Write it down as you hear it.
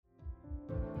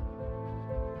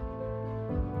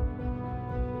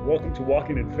Welcome to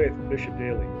Walking in Faith with Bishop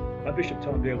Daly. I'm Bishop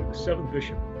Tom Daly, the 7th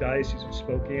Bishop of the Diocese of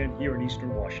Spokane here in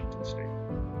Eastern Washington State.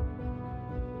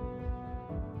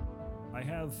 I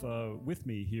have with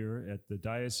me here at the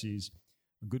diocese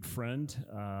a good friend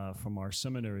from our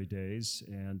seminary days,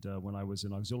 and when I was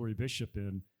an auxiliary bishop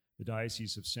in the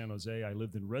Diocese of San Jose, I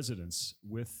lived in residence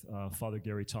with Father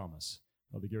Gary Thomas.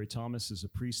 Father Gary Thomas is a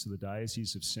priest of the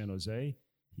Diocese of San Jose.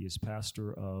 He is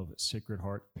pastor of Sacred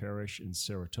Heart Parish in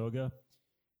Saratoga.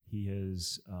 He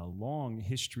has a long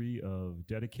history of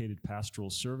dedicated pastoral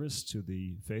service to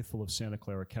the faithful of Santa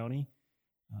Clara County,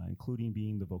 including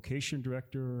being the vocation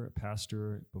director,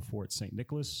 pastor before at St.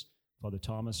 Nicholas. Father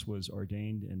Thomas was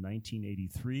ordained in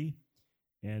 1983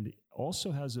 and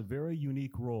also has a very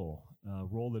unique role, a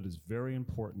role that is very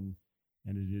important,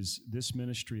 and it is this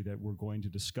ministry that we're going to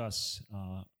discuss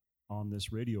on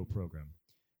this radio program.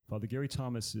 Father Gary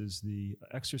Thomas is the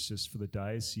exorcist for the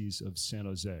Diocese of San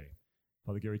Jose.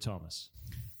 Father Gary Thomas.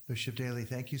 Bishop Daly,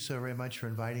 thank you so very much for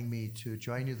inviting me to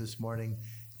join you this morning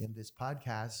in this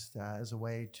podcast as a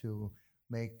way to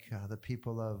make the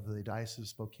people of the Diocese of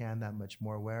Spokane that much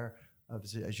more aware of,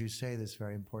 as you say, this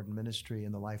very important ministry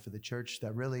in the life of the church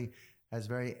that really has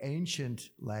very ancient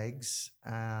legs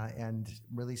and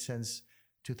really since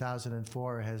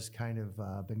 2004 has kind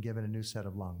of been given a new set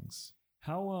of lungs.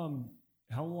 How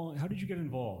did you get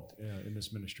involved in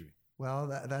this ministry?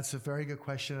 Well, that's a very good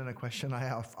question, and a question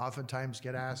I oftentimes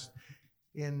get asked.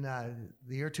 In the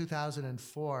year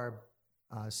 2004,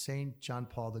 St. John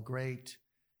Paul the Great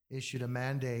issued a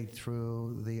mandate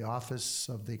through the Office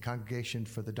of the Congregation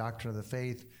for the Doctrine of the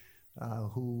Faith,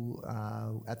 who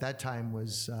at that time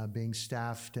was being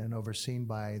staffed and overseen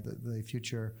by the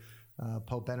future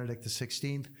Pope Benedict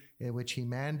XVI, in which he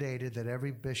mandated that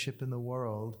every bishop in the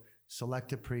world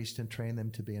select a priest and train them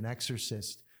to be an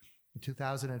exorcist. In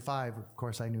 2005, of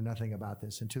course, I knew nothing about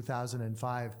this. In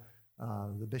 2005,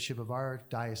 the bishop of our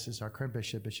diocese, our current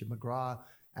bishop, Bishop McGraw,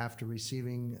 after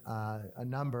receiving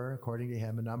according to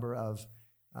him, a number of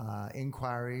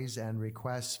inquiries and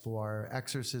requests for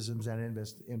exorcisms and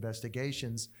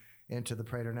investigations into the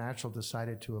preternatural,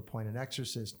 decided to appoint an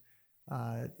exorcist.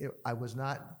 I was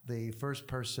not the first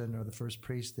person or the first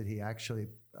priest that he actually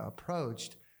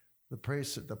approached. The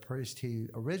priest he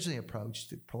originally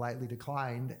approached politely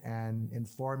declined and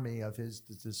informed me of his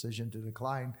decision to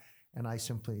decline. And I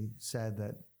simply said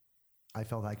that I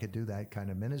felt I could do that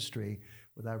kind of ministry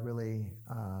without really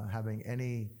having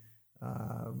any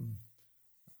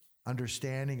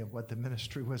understanding of what the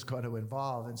ministry was going to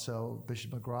involve. And so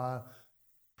Bishop McGraw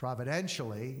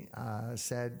providentially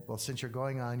said, well, since you're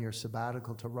going on your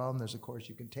sabbatical to Rome, there's a course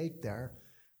you can take there,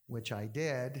 which I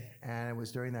did. And it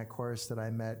was during that course that I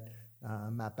met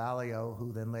Matt Ballio,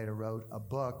 who then later wrote a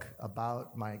book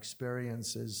about my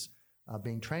experiences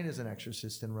being trained as an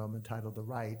exorcist in Rome entitled The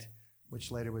Rite,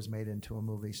 which later was made into a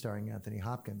movie starring Anthony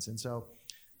Hopkins. And so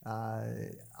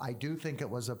I do think it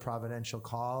was a providential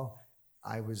call.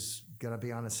 I was going to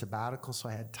be on a sabbatical, so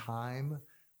I had time.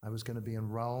 I was going to be in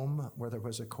Rome where there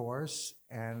was a course,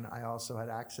 and I also had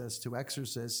access to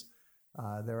exorcists.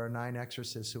 There are 9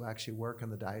 exorcists who actually work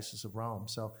in the Diocese of Rome.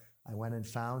 So I went and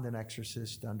found an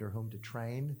exorcist under whom to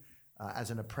train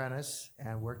as an apprentice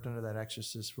and worked under that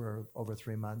exorcist for over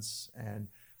 3 months and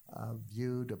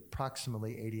viewed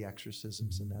approximately 80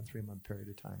 exorcisms in that 3-month period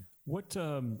of time.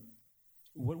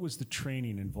 What was the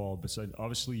training involved? Besides,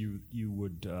 obviously, you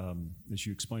would, as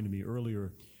you explained to me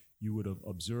earlier, you would have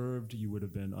observed, you would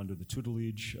have been under the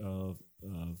tutelage of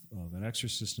an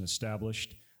exorcist and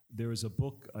established. There is a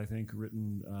book, I think,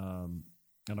 written,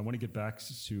 and I want to get back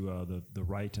to the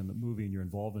Rite and the movie and your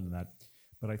involvement in that.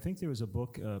 But I think there was a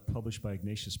book published by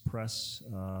Ignatius Press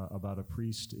about a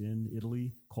priest in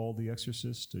Italy called The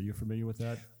Exorcist. Are you familiar with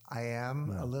that? I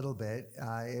am a little bit.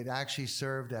 It actually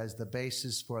served as the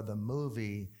basis for the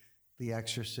movie The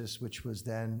Exorcist, which was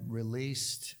then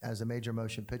released as a major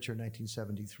motion picture in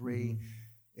 1973.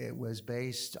 Mm-hmm. It was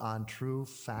based on true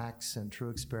facts and true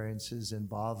experiences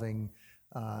involving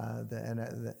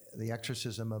the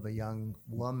exorcism of a young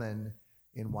woman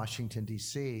in Washington,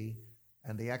 D.C.,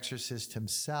 and the exorcist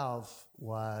himself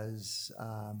was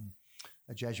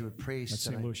a Jesuit priest. At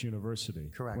St. Louis University.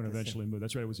 Correct. When eventually moved.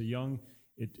 That's right. It was a young.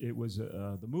 It was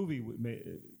the movie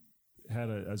had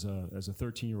as a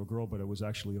 13-year-old girl, but it was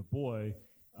actually a boy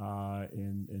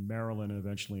in Maryland and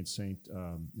eventually in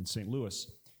St.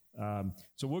 Louis.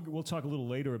 So we'll talk a little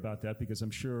later about that because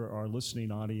I'm sure our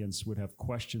listening audience would have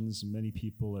questions. Many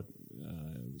people that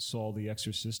saw The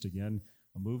Exorcist, again,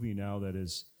 a movie now that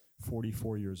is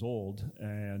 44 years old,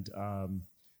 and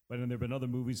but then there have been other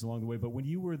movies along the way. But when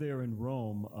you were there in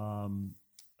Rome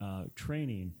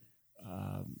training,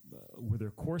 were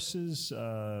there courses?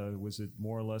 Was it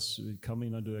more or less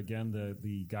coming under, again,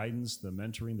 the guidance, the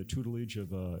mentoring, the tutelage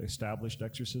of an established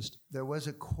exorcist? There was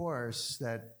a course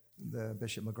that the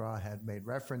Bishop McGraw had made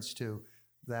reference to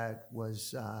that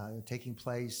was taking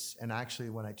place. And actually,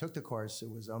 when I took the course, it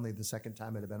was only the second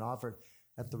time it had been offered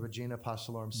at the Regina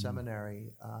Apostolorum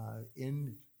Seminary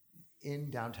in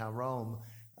downtown Rome,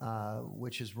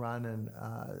 which is run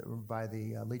by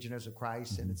the Legionnaires of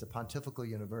Christ, and it's a pontifical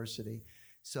university.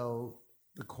 So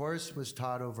the course was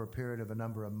taught over a period of a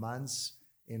number of months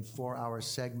in 4-hour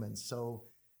segments. So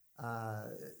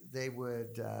they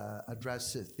would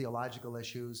address theological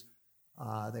issues.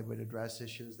 They would address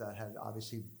issues that had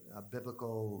obviously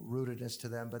biblical rootedness to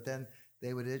them, but then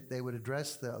they would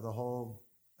address the whole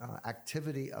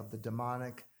activity of the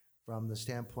demonic from the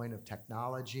standpoint of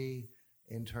technology,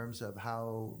 in terms of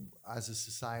how, as a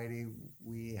society,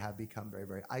 we have become very,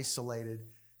 very isolated.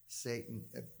 Satan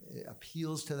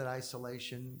appeals to that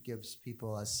isolation, gives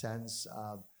people a sense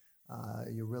of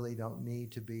you really don't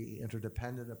need to be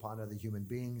interdependent upon other human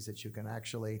beings, that you can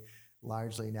actually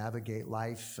largely navigate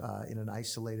life in an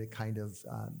isolated kind of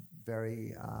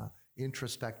very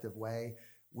introspective way.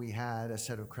 We had a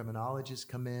set of criminologists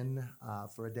come in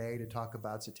for a day to talk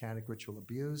about satanic ritual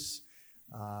abuse.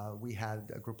 We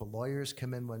had a group of lawyers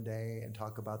come in one day and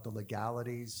talk about the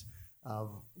legalities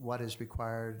of what is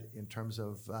required in terms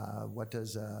of what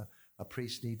does a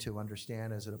priest need to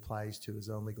understand as it applies to his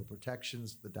own legal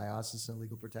protections, the diocesan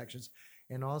legal protections,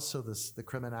 and also the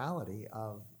criminality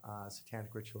of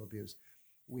satanic ritual abuse.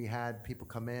 We had people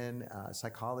come in,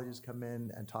 psychologists come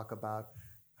in and talk about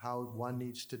how one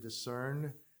needs to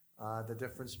discern the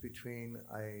difference between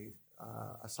a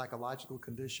psychological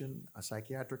condition, a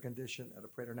psychiatric condition, and a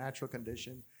preternatural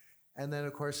condition. And then,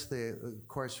 of course, the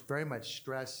course very much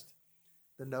stressed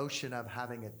the notion of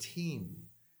having a team,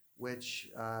 which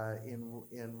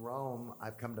in Rome,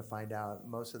 I've come to find out,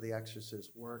 most of the exorcists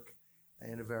work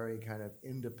in a very kind of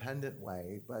independent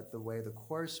way, but the way the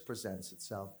course presents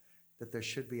itself, that there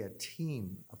should be a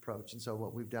team approach. And so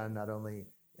what we've done, not only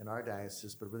in our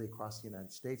diocese, but really across the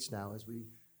United States now, is we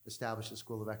established a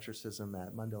School of Exorcism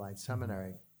at Mundelein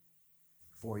Seminary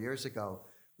 4 years ago,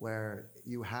 where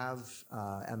you have,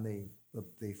 and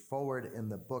the forward in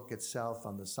the book itself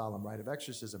on the solemn rite of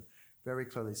exorcism very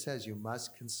clearly says you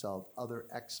must consult other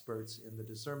experts in the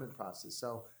discernment process.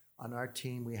 So on our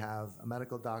team, we have a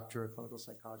medical doctor, a clinical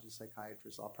psychologist,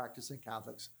 psychiatrist, all practicing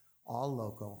Catholics, all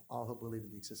local, all who believe in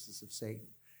the existence of Satan.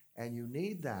 And you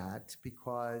need that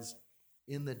because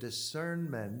in the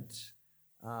discernment,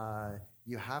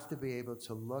 you have to be able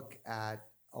to look at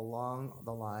along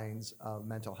the lines of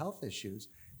mental health issues.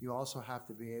 You also have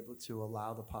to be able to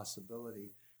allow the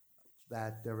possibility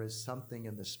that there is something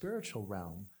in the spiritual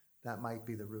realm that might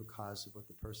be the root cause of what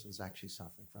the person is actually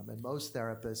suffering from. And most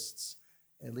therapists,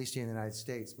 at least in the United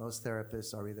States, most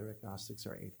therapists are either agnostics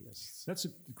or atheists. That's a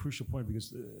crucial point,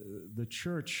 because the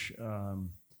church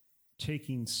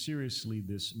taking seriously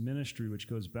this ministry, which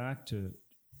goes back to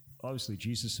obviously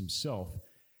Jesus himself,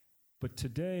 but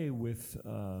today with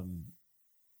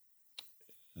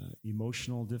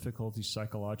emotional difficulties,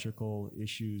 psychological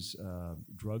issues,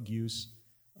 drug use,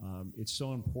 it's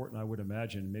so important, I would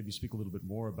imagine, maybe speak a little bit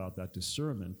more about that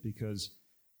discernment, because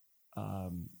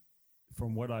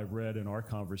from what I've read in our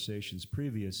conversations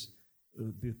previous,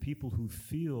 the people who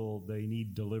feel they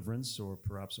need deliverance or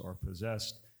perhaps are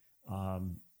possessed,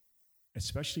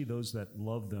 especially those that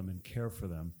love them and care for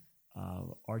them,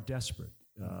 are desperate.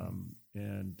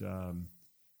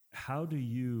 How do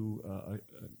you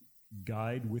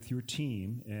guide with your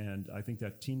team? And I think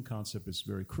that team concept is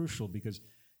very crucial, because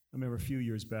I remember a few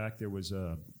years back there was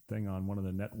a thing on one of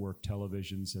the network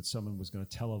televisions that someone was going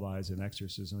to televise an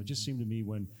exorcism. It just seemed to me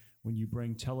when you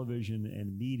bring television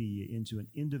and media into an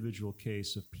individual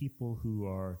case of people who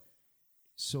are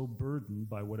so burdened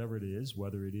by whatever it is,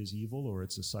 whether it is evil or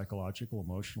it's a psychological,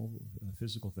 emotional,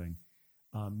 physical thing,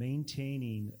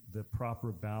 maintaining the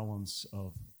proper balance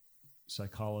of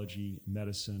psychology,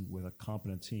 medicine with a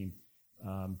competent team.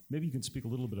 Maybe you can speak a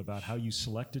little bit about how you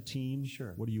select a team.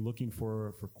 Sure. What are you looking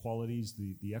for qualities,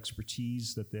 the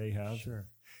expertise that they have? Sure.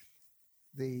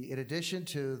 In addition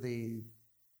to the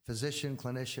physician,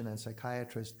 clinician, and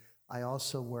psychiatrist, I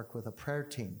also work with a prayer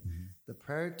team. Mm-hmm. The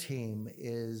prayer team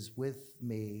is with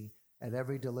me at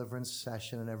every deliverance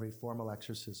session and every formal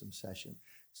exorcism session.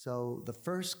 So the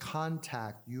first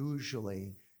contact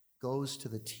usually goes to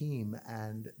the team,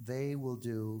 and they will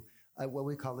do what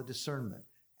we call a discernment.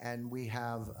 And we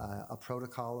have a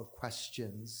protocol of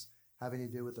questions having to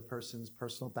do with the person's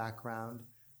personal background,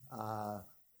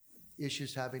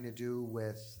 issues having to do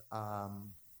with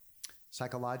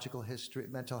psychological history,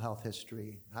 mental health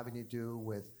history, having to do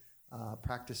with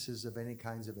practices of any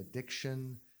kinds of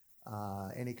addiction,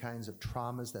 any kinds of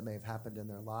traumas that may have happened in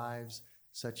their lives,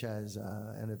 such as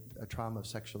a trauma of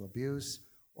sexual abuse,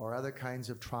 or other kinds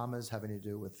of traumas having to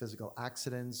do with physical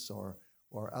accidents or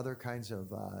other kinds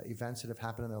of events that have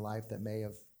happened in their life that may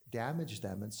have damaged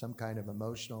them in some kind of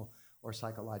emotional or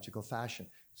psychological fashion.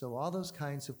 So all those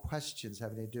kinds of questions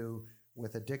having to do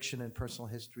with addiction and personal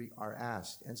history are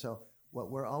asked. And so what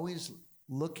we're always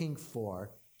looking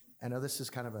for, I know this is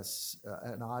kind of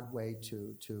an odd way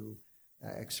to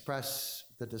express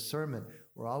the discernment,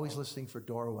 we're always listening for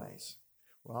doorways.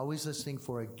 We're always listening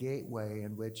for a gateway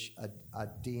in which a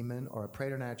demon or a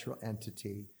preternatural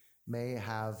entity may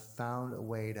have found a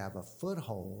way to have a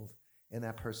foothold in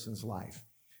that person's life.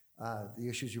 The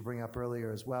issues you bring up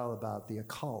earlier as well about the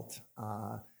occult.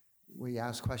 We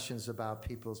ask questions about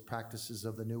people's practices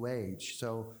of the New Age.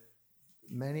 So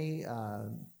many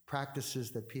practices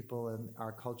that people in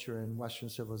our culture and Western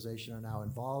civilization are now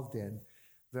involved in,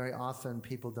 very often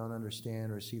people don't understand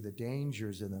or see the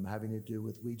dangers in them, having to do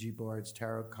with Ouija boards,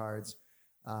 tarot cards,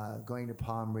 going to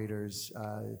palm readers,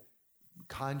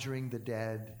 conjuring the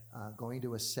dead, going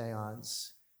to a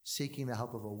seance, seeking the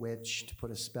help of a witch to put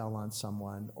a spell on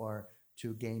someone or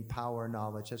to gain power,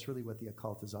 knowledge. That's really what the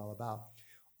occult is all about.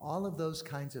 All of those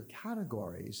kinds of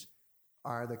categories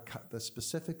are the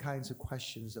specific kinds of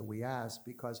questions that we ask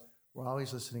because we're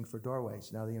always listening for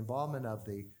doorways. Now, the involvement of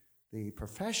the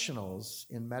professionals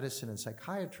in medicine and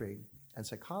psychiatry and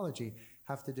psychology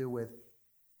have to do with,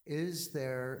 is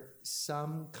there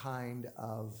some kind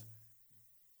of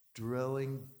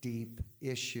drilling deep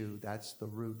issue that's the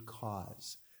root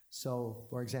cause? So,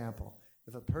 for example,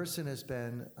 if a person has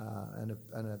been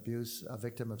a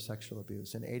victim of sexual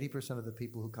abuse, and 80% of the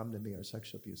people who come to me are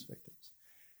sexual abuse victims,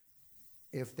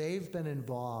 if they've been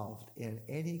involved in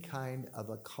any kind of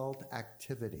occult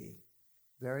activity,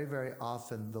 very, very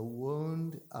often the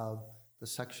wound of the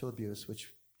sexual abuse,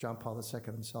 which John Paul II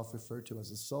himself referred to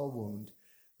as a soul wound,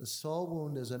 the soul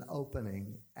wound is an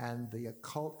opening, and the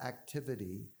occult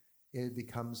activity, it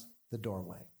becomes the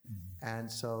doorway. Mm-hmm. And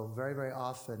so very, very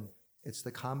often, it's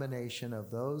the combination of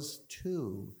those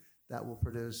two that will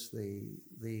produce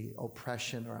the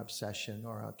oppression or obsession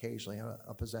or occasionally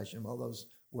a possession. Well, those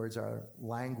words are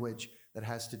language that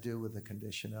has to do with the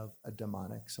condition of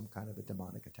some kind of a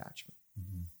demonic attachment.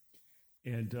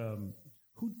 Mm-hmm. And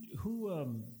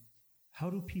how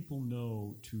do people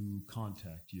know to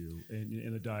contact you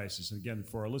in the diocese? And again,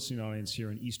 for our listening audience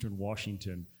here in Eastern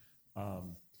Washington,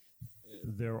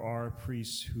 there are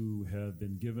priests who have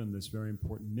been given this very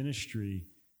important ministry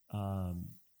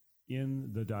in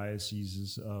the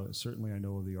dioceses. Certainly, I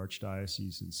know of the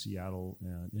Archdiocese in Seattle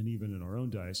and even in our own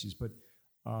diocese. But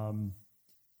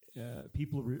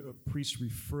priests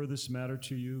refer this matter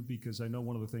to you because I know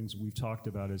one of the things we've talked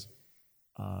about is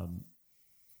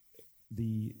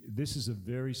this is a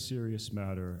very serious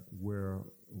matter where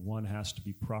one has to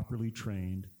be properly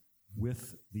trained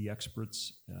with the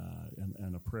experts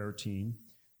and a prayer team.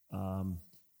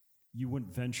 You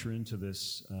wouldn't venture into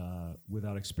this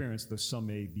without experience, though some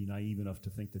may be naive enough to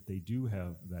think that they do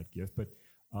have that gift. But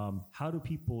how do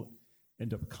people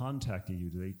end up contacting you?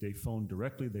 Do they phone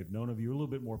directly? They've known of you. You're a little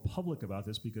bit more public about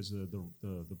this because of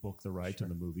the book, The Rite, sure,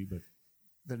 and the movie. But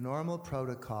the normal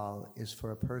protocol is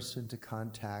for a person to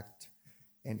contact.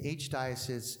 In each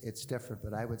diocese, it's different,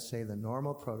 but I would say the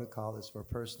normal protocol is for a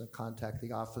person to contact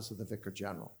the office of the Vicar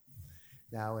General.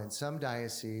 Now, in some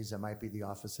dioceses, it might be the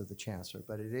office of the Chancellor,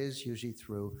 but it is usually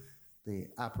through the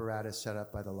apparatus set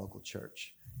up by the local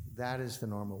church. That is the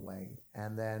normal way.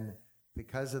 And then,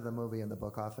 because of the movie and the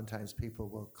book, oftentimes people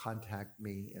will contact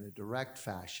me in a direct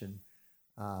fashion,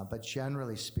 but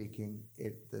generally speaking,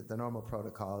 the normal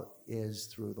protocol is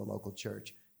through the local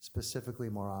church. Specifically,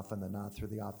 more often than not, through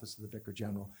the office of the Vicar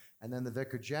General. And then the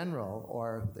Vicar General,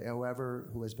 or whoever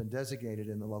who has been designated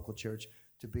in the local church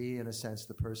to be, in a sense,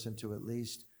 the person to at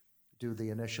least do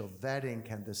the initial vetting,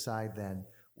 can decide then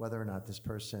whether or not this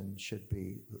person should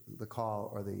be, the call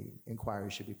or the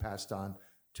inquiry should be passed on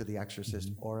to the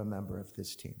exorcist, mm-hmm, or a member of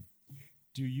this team.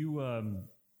 Do you,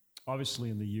 obviously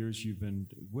in the years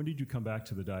when did you come back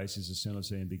to the Diocese of San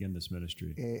Jose and begin this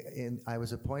ministry? I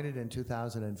was appointed in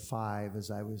 2005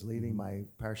 as I was leaving my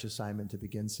parish assignment to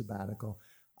begin sabbatical.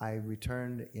 I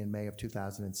returned in May of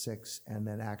 2006 and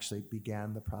then actually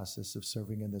began the process of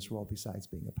serving in this role besides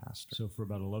being a pastor. So for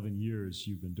about 11 years,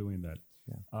 you've been doing that.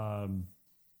 Yeah.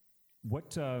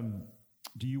 What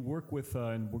do you work with,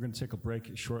 and we're going to take a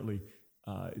break shortly,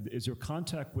 is there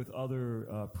contact with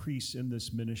other priests in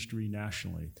this ministry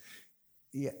nationally?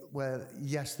 Yeah, well,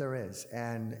 yes, there is.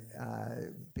 And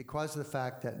because of the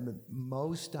fact that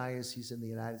most dioceses in the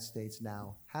United States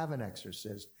now have an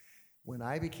exorcist, when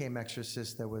I became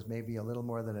exorcist, there was maybe a little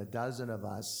more than a dozen of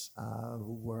us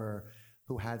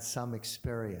who had some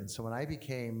experience. So when I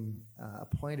became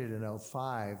appointed in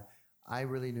 '05, I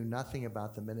really knew nothing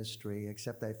about the ministry,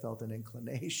 except I felt an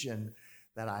inclination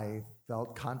that I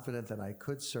felt confident that I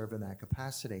could serve in that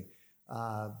capacity.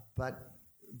 But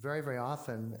very, very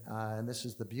often, and this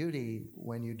is the beauty,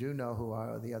 when you do know who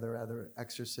are the other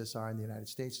exorcists are in the United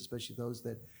States, especially those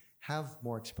that have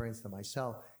more experience than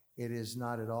myself, it is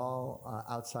not at all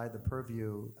outside the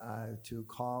purview to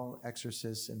call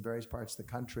exorcists in various parts of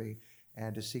the country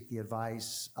and to seek the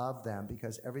advice of them,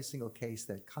 because every single case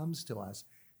that comes to us,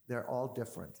 they're all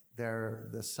different.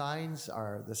 The signs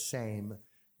are the same,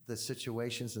 the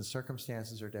situations and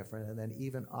circumstances are different, and then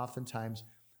even oftentimes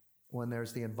when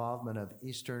there's the involvement of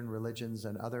Eastern religions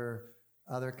and other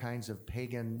kinds of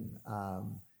pagan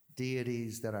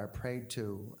deities that are prayed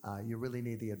to, you really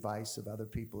need the advice of other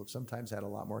people who've sometimes had a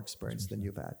lot more experience than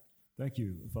you've had. Thank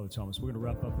you, Father Thomas. We're going to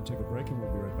wrap up and take a break, and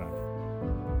we'll be right back.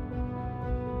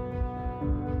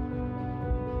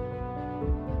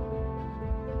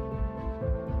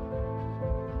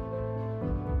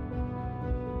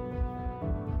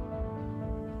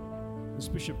 This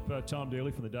is Bishop Tom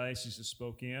Daly from the Diocese of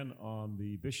Spokane on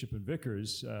the Bishop and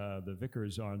Vicars. The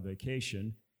Vicars are on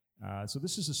vacation. So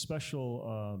this is a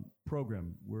special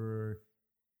program. We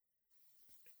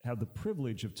have the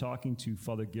privilege of talking to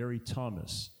Father Gary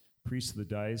Thomas, priest of the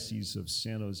Diocese of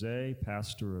San Jose,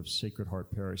 pastor of Sacred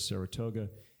Heart Parish, Saratoga,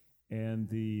 and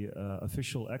the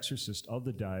official exorcist of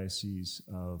the Diocese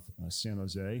of San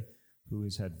Jose, who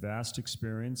has had vast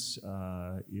experience,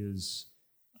 is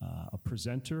a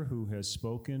presenter who has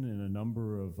spoken in a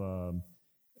number of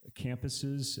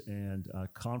campuses and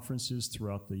conferences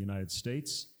throughout the United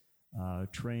States,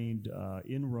 trained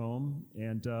in Rome.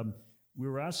 And we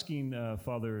were asking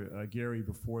Father Gary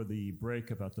before the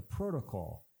break about the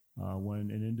protocol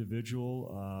when an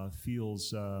individual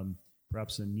feels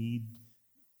perhaps a need,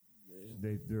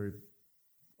 they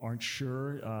aren't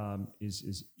sure,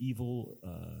 is evil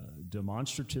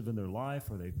demonstrative in their life?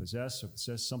 Are they possessed? Or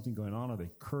says something going on? Are they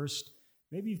cursed?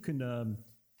 Maybe you can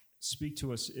speak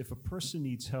to us. If a person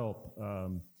needs help,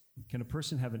 can a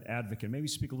person have an advocate? Maybe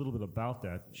speak a little bit about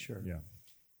that. Sure. Yeah.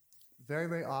 Very,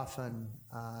 very often,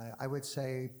 I would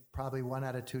say probably 1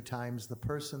 out of 2 times, the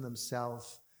person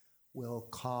themselves will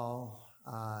call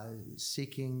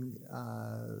seeking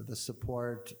the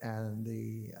support and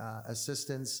the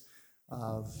assistance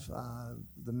of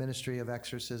the Ministry of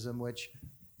Exorcism, which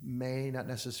may not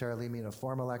necessarily mean a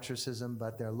formal exorcism,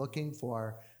 but they're looking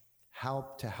for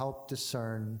help to help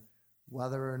discern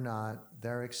whether or not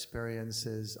their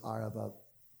experiences are of a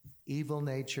evil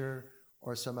nature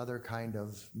or some other kind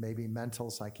of maybe mental,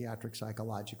 psychiatric,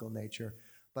 psychological nature.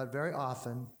 But very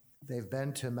often, they've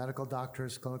been to medical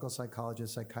doctors, clinical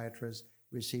psychologists, psychiatrists,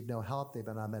 received no help. They've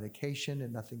been on medication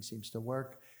and nothing seems to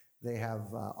work. They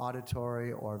have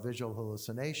auditory or visual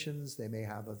hallucinations. They may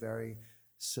have a very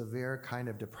severe kind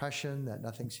of depression that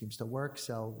nothing seems to work.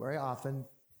 So very often,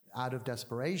 out of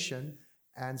desperation,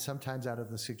 and sometimes out of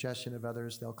the suggestion of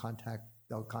others, they'll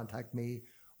contact me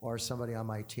or somebody on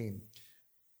my team.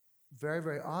 Very,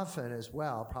 very often as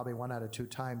well, probably 1 out of 2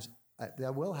 times, they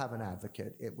will have an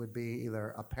advocate. It would be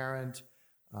either a parent,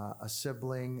 a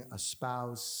sibling, a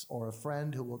spouse, or a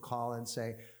friend who will call and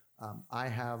say, I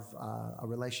have a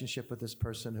relationship with this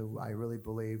person who I really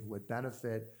believe would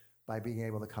benefit by being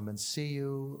able to come and see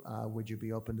you. Would you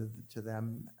be open to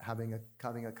them having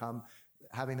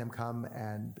them come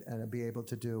and be able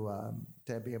to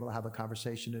have a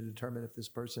conversation to determine if this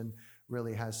person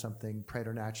really has something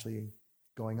preternaturally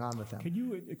going on with them? Can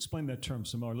you explain that term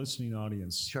to our listening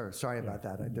audience? Sure. Sorry about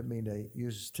that. I didn't mean to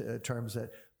use terms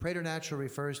that preternatural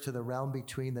refers to the realm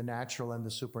between the natural and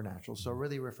the supernatural. So it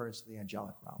really refers to the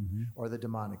angelic realm or the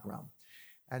demonic realm.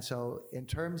 And so in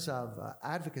terms of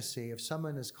advocacy, if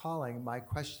someone is calling, my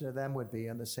question to them would be,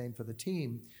 and the same for the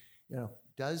team,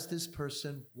 does this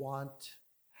person want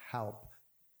help?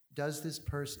 Is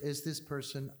this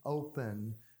person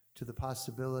open to the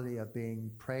possibility of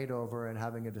being prayed over and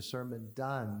having a discernment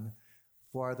done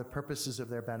for the purposes of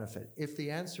their benefit? If the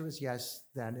answer is yes,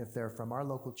 then if they're from our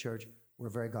local church, we're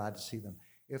very glad to see them.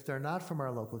 If they're not from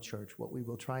our local church, what we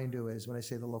will try and do is, when I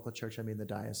say the local church, I mean the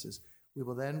diocese, we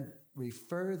will then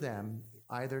refer them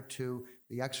either to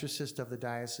the exorcist of the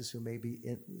diocese who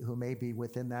may be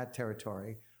within that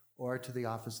territory, or to the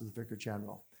office of the Vicar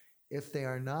General. If they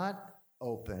are not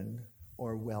open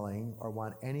or willing or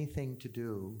want anything to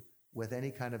do with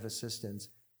any kind of assistance,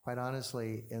 quite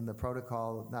honestly, in the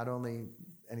protocol, not only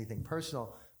anything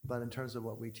personal, but in terms of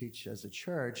what we teach as a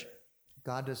church,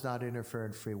 God does not interfere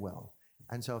in free will.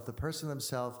 And so if the person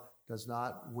themselves does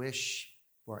not wish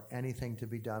for anything to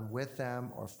be done with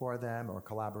them or for them or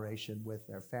collaboration with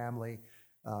their family,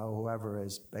 whoever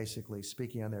is basically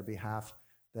speaking on their behalf,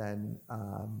 then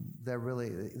they're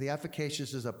really, the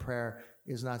efficaciousness of prayer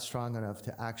is not strong enough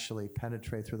to actually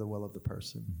penetrate through the will of the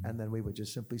person. Mm-hmm. And then we would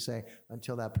just simply say,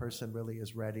 until that person really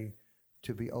is ready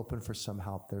to be open for some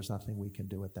help, there's nothing we can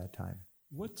do at that time.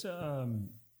 What,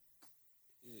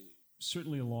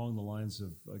 certainly along the lines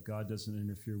of God doesn't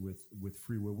interfere with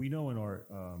free will. We know in our,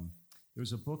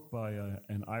 there's a book by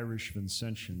an Irish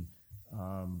Vincentian,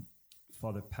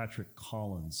 Father Patrick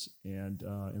Collins, and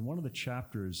in one of the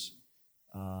chapters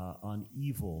on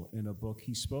evil in a book,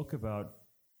 he spoke about,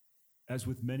 as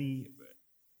with many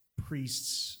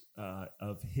priests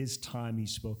of his time, he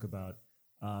spoke about,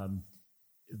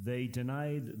 they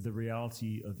denied the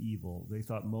reality of evil. They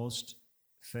thought most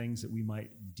things that we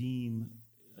might deem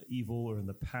evil or in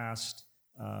the past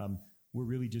were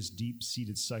really just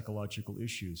deep-seated psychological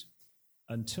issues.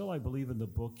 Until, I believe in the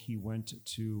book, he went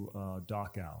to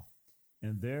Dachau.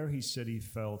 And there he said he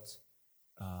felt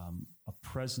a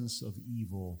presence of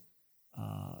evil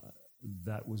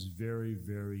that was very,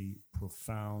 very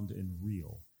profound and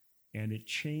real. And it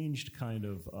changed kind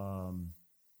of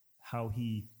how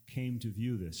he came to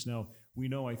view this. Now, we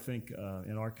know, I think,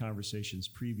 in our conversations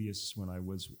previous when I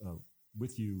was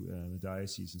with you in the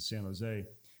diocese in San Jose,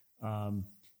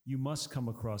 you must come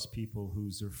across people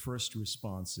whose their first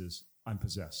response is, I'm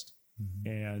possessed. Mm-hmm.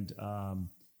 And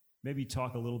maybe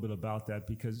talk a little bit about that,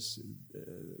 because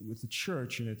with the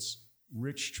church and its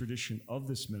rich tradition of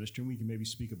this ministry, and we can maybe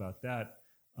speak about that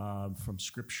from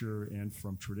scripture and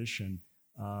from tradition,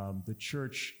 the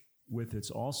church with its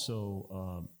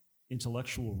also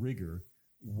intellectual rigor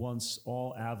wants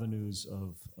all avenues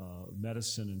of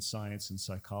medicine and science and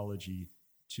psychology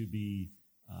to be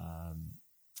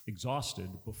exhausted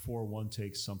before one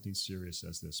takes something serious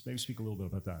as this. Maybe speak a little bit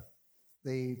about that.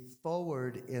 The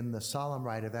forward in the solemn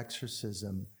rite of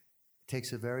exorcism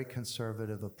takes a very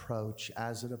conservative approach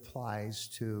as it applies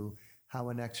to how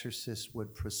an exorcist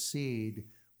would proceed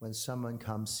when someone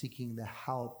comes seeking the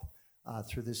help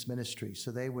through this ministry.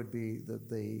 So they would be,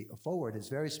 the forward is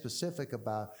very specific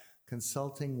about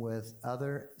consulting with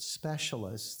other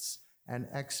specialists and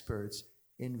experts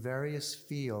in various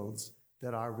fields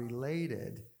that are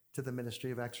related to the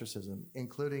ministry of exorcism,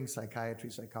 including psychiatry,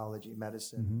 psychology,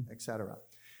 medicine, etc.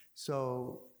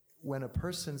 So when a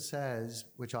person says,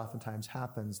 which oftentimes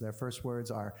happens, their first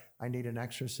words are, I need an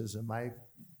exorcism, my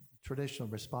traditional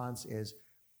response is,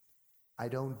 I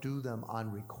don't do them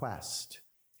on request,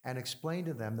 and explain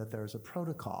to them that there's a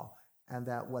protocol and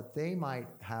that what they might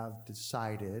have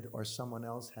decided or someone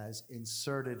else has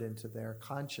inserted into their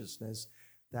consciousness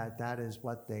that that is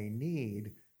what they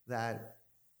need, that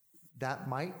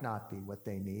might not be what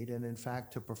they need. And in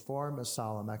fact, to perform a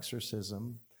solemn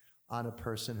exorcism on a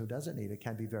person who doesn't need it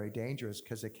can be very dangerous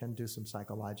because it can do some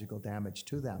psychological damage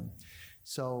to them.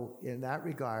 So in that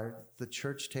regard, the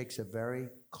church takes a very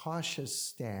cautious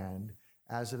stand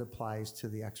as it applies to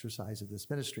the exercise of this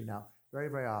ministry. Now, very,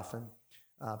 very often,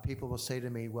 people will say to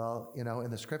me, well, you know,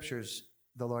 in the scriptures,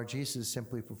 the Lord Jesus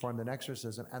simply performed an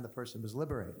exorcism and the person was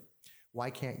liberated. Why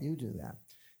can't you do that?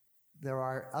 There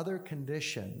are other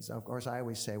conditions. Of course, I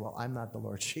always say, well, I'm not the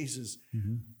Lord Jesus.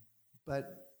 Mm-hmm.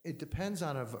 But it depends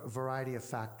on a variety of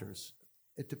factors.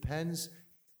 It depends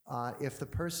if the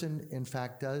person, in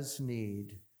fact, does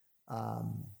need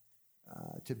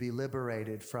to be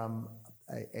liberated from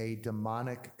a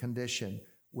demonic condition,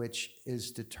 which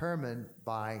is determined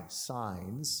by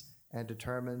signs and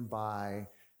determined by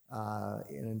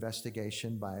an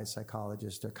investigation by a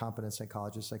psychologist or competent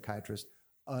psychologist, psychiatrist,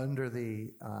 under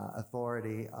the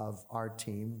authority of our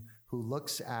team who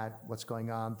looks at what's going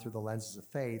on through the lenses of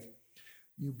faith.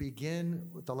 You begin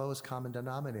with the lowest common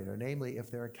denominator, namely, if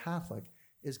they're a Catholic,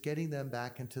 is getting them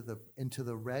back into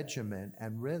the regimen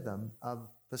and rhythm of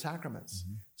the sacraments.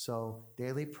 Mm-hmm. So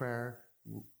daily prayer,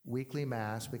 weekly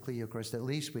Mass, weekly Eucharist, at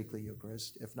least weekly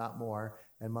Eucharist, if not more,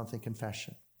 and monthly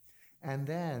confession. And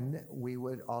then we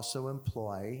would also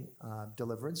employ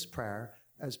deliverance prayer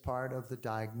as part of the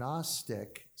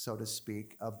diagnostic, so to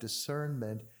speak, of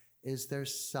discernment. Is there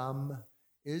some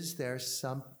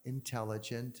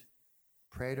intelligent,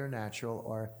 preternatural,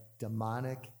 or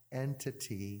demonic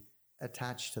entity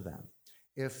attached to them?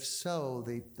 If so,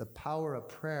 the power of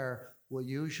prayer will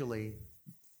usually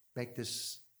make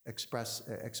this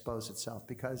expose itself,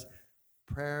 because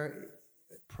prayer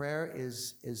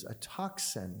is a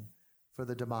toxin for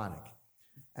the demonic.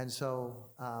 And so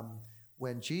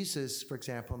when Jesus, for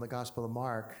example, in the Gospel of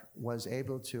Mark, was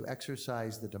able to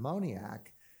exorcise the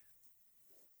demoniac,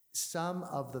 some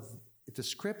of the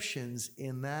descriptions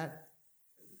in that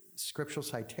scriptural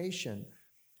citation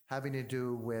having to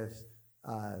do with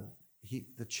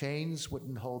the chains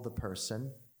wouldn't hold the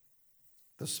person.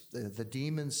 The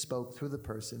demons spoke through the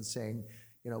person saying,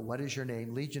 what is your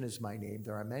name? Legion is my name.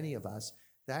 There are many of us.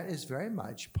 That is very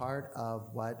much part of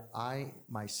what I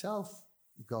myself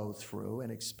go through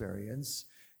and experience.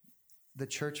 The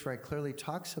church very clearly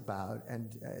talks about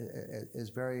and is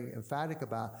very emphatic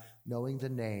about knowing the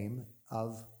name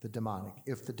of the demonic,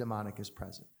 if the demonic is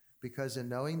present. Because in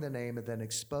knowing the name, it then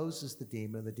exposes the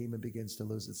demon begins to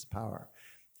lose its power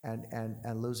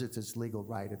and loses its legal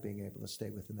right of being able to stay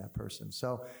within that person.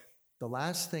 So the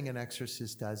last thing an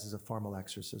exorcist does is a formal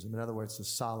exorcism. In other words, the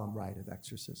solemn rite of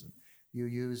exorcism. You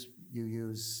use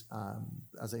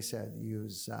as I said,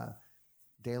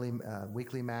 daily,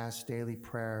 weekly mass, daily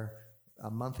prayer,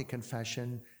 monthly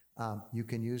confession. You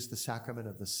can use the sacrament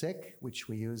of the sick, which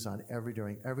we use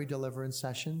during every deliverance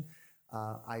session.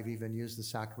 I've even used the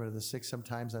sacrament of the sick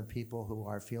sometimes on people who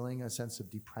are feeling a sense of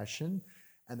depression,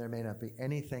 and there may not be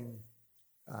anything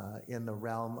in the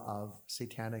realm of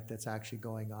satanic that's actually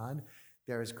going on.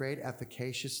 There is great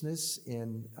efficaciousness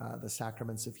in the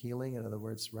sacraments of healing, in other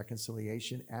words,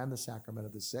 reconciliation, and the sacrament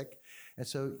of the sick. And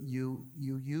so you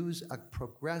use a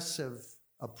progressive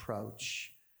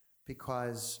approach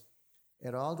because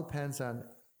it all depends on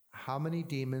how many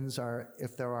demons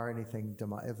if there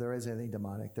is anything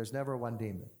demonic. There's never one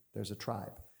demon. There's a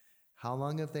tribe. How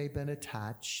long have they been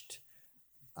attached?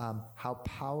 How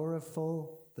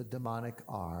powerful the demonic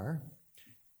are,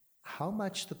 how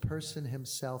much the person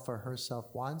himself or herself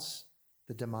wants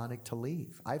the demonic to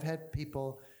leave. I've had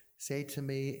people say to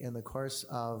me in the course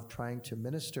of trying to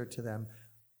minister to them,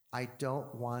 I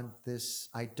don't want the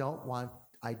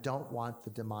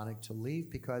demonic to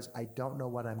leave because I don't know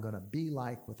what I'm going to be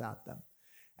like without them.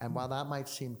 And while that might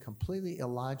seem completely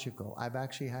illogical, I've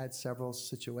actually had several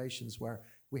situations where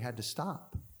we had to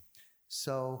stop.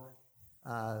 So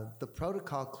the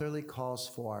protocol clearly calls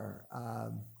for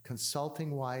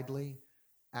consulting widely,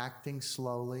 acting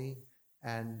slowly,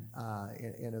 and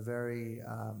in a very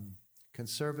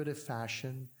conservative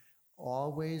fashion,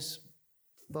 always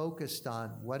focused on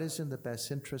what is in the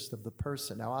best interest of the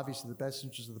person. Now, obviously, the best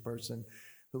interest of the person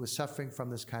who is suffering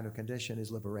from this kind of condition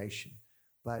is liberation.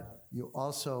 But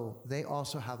they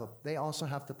also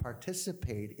have to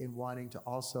participate in wanting to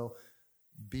also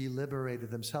be liberated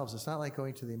themselves. It's not like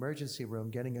going to the emergency room,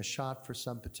 getting a shot for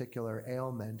some particular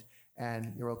ailment,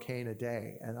 and you're okay in a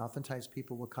day. And oftentimes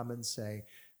people will come and say,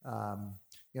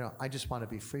 I just want to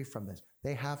be free from this.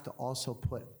 They have to also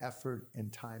put effort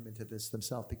and time into this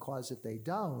themselves, because if they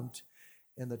don't,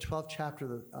 in the 12th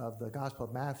chapter of the Gospel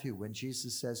of Matthew, when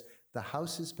Jesus says, the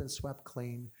house has been swept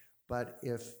clean, but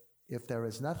if there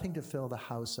is nothing to fill the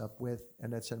house up with,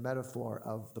 and it's a metaphor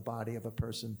of the body of a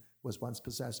person was once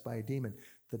possessed by a demon,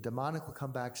 the demonic will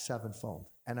come back sevenfold.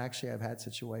 And actually, I've had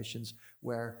situations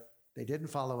where they didn't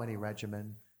follow any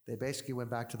regimen. They basically went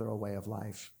back to their old way of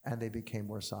life, and they became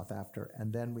worse off after.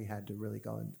 And then we had to really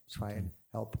go and try and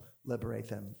help liberate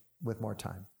them with more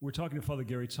time. We're talking to Father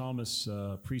Gary Thomas,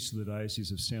 priest of the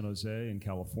Diocese of San Jose in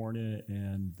California,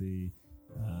 and the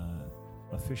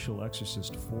official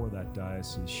exorcist for that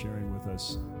diocese, sharing with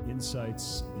us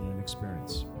insights and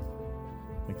experience.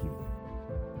 Thank you.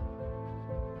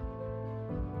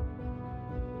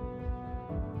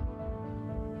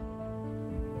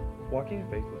 Walking in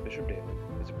Faith with Bishop Daly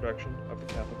is a production of the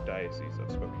Catholic Diocese of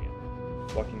Spokane.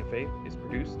 Walking in Faith is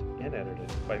produced and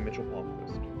edited by Mitchell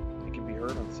Palmquist. It can be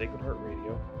heard on Sacred Heart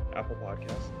Radio, Apple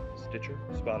Podcasts, Stitcher,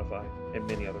 Spotify, and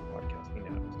many other podcasting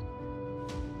apps.